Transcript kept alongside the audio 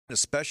a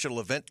special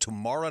event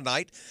tomorrow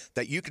night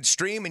that you could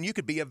stream and you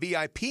could be a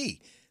VIP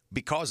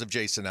because of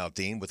Jason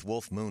Aldean with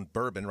Wolf Moon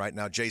Bourbon. Right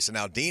now, Jason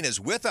Aldean is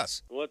with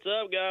us. What's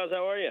up, guys?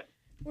 How are you?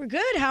 We're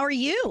good. How are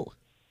you?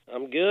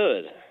 I'm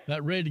good.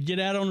 About ready to get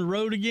out on the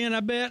road again, I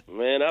bet?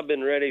 Man, I've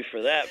been ready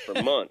for that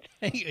for months.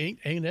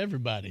 ain't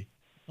everybody.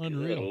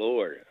 Unreal. Good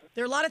Lord.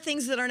 There are a lot of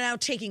things that are now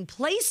taking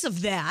place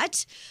of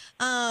that.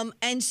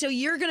 And so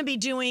you're going to be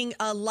doing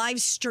a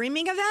live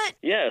streaming event?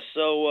 Yeah,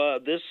 so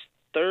this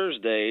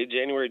Thursday,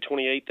 January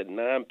 28th at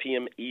 9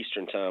 p.m.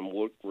 Eastern Time,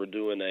 we're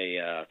doing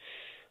a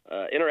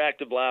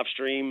interactive live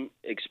stream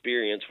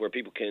experience where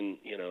people can,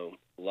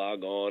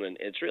 log on. And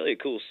it's really a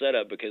cool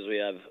setup because we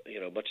have,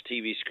 a bunch of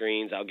TV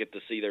screens. I'll get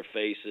to see their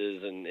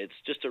faces, and it's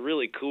just a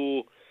really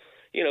cool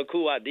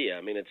idea.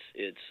 I mean,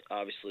 it's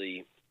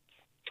obviously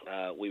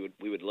we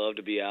would love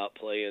to be out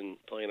playing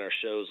our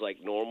shows like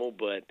normal,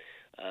 but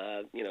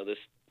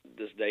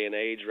this day and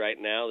age right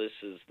now, this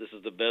is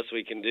the best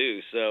we can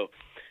do. So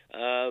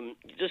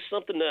just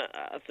something that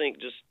I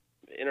think just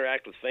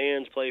interact with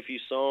fans, play a few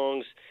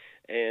songs,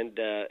 and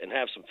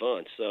have some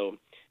fun. So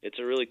it's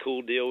a really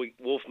cool deal.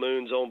 Wolf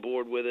Moon's on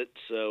board with it.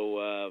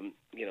 So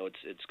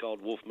it's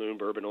called Wolf Moon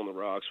Bourbon on the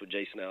Rocks with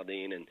Jason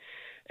Aldean, and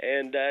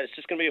it's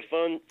just going to be a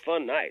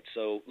fun night.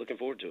 So looking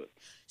forward to it.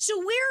 So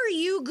where are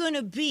you going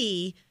to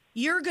be?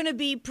 You're going to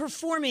be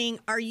performing.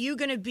 Are you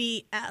going to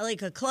be at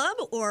like a club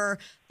or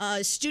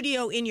a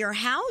studio in your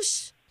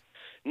house?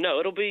 No,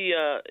 it'll be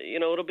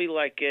it'll be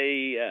like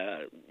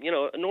a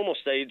normal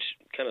stage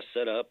kind of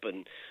set up,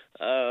 and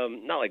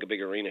not like a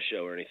big arena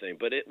show or anything.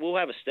 But we'll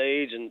have a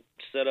stage and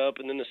set up,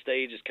 and then the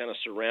stage is kind of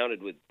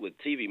surrounded with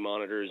TV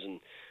monitors, and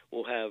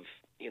we'll have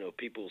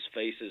people's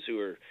faces who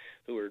are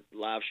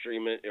live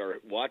streaming or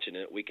watching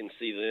it. We can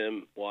see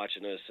them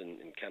watching us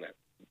and kind of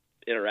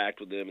interact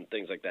with them and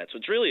things like that. So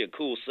it's really a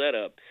cool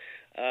setup,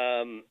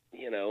 and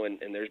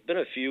there's been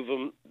a few of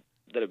them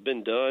that have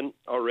been done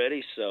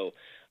already. So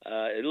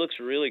it looks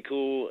really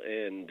cool,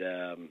 and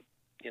I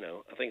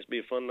think it's be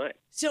a fun night.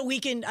 So we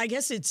can, I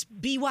guess it's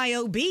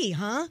BYOB,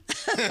 huh?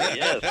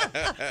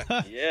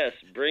 Yes.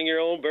 Bring your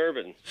own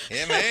bourbon.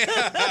 Yeah, man.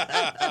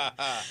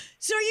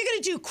 So are you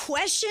going to do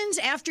questions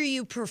after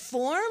you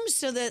perform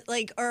so that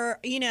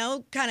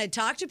kind of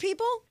talk to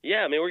people?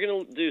 Yeah, I mean, we're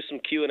going to do some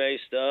Q&A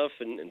stuff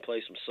and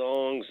play some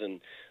songs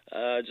and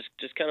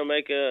just kind of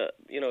make a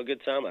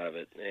good time out of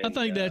it. And, I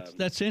think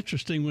that's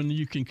interesting when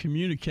you can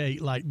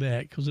communicate like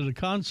that, because at a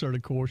concert,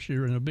 of course,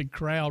 you're in a big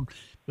crowd,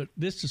 but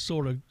this is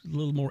sort of a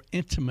little more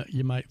intimate,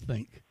 you might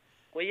think.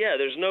 Well, yeah,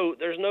 there's no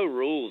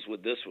rules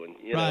with this one.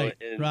 Right.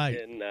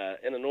 In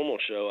a normal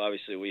show,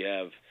 obviously, we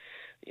have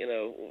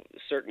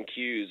certain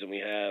cues, and we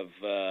have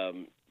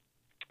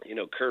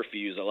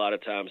curfews a lot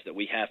of times that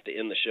we have to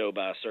end the show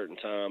by a certain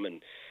time,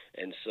 and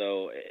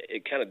so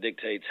it kind of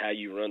dictates how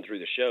you run through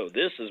the show.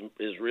 This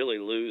is really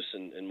loose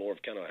and more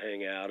of kind of a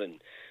hangout,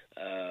 and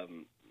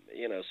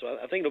so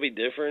I think it'll be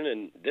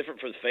different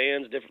for the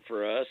fans, different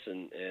for us,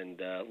 and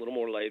a little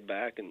more laid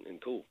back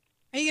and cool.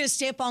 Are you going to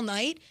stay up all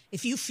night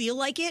if you feel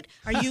like it?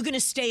 Are you going to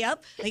stay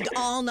up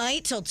all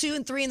night till 2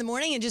 and 3 in the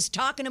morning and just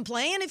talking and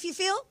playing if you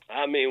feel?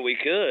 I mean, we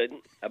could,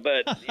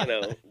 but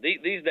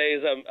these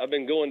days I've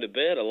been going to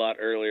bed a lot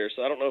earlier,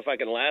 so I don't know if I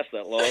can last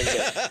that long.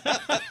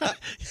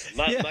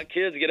 But my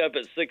kids get up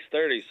at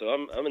 6:30, so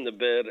I'm in the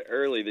bed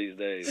early these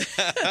days.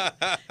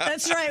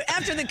 That's right.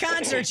 After the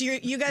concerts,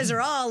 you guys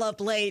are all up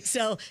late,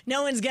 so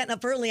no one's getting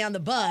up early on the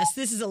bus.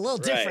 This is a little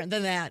different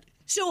than that.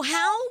 So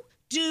how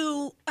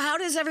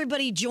does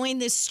everybody join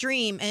this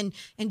stream and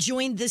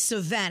join this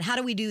event? How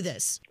do we do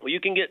this? Well, you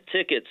can get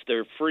tickets.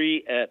 They're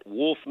free at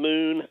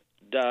wolfmoon.vye.live.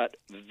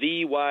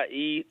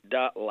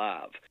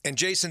 And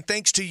Jason,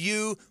 thanks to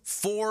you,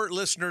 4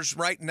 listeners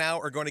right now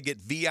are going to get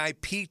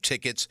VIP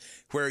tickets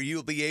where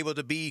you'll be able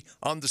to be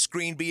on the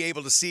screen, be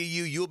able to see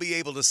you. You'll be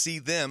able to see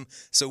them.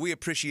 So we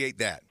appreciate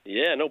that.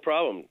 Yeah, no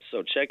problem.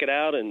 So check it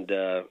out and,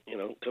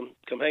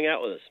 come hang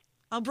out with us.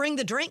 I'll bring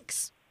the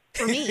drinks.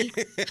 For me.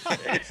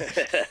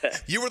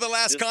 You were the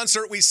last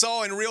concert we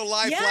saw in real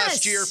life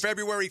last year,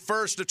 February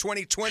 1st of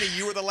 2020.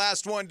 You were the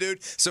last one,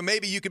 dude. So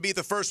maybe you could be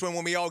the first one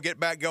when we all get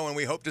back going.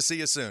 We hope to see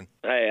you soon.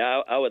 Hey,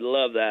 I would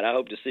love that. I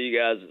hope to see you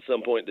guys at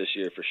some point this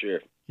year for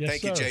sure. Yes,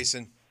 Thank you,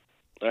 Jason.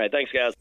 All right, thanks, guys.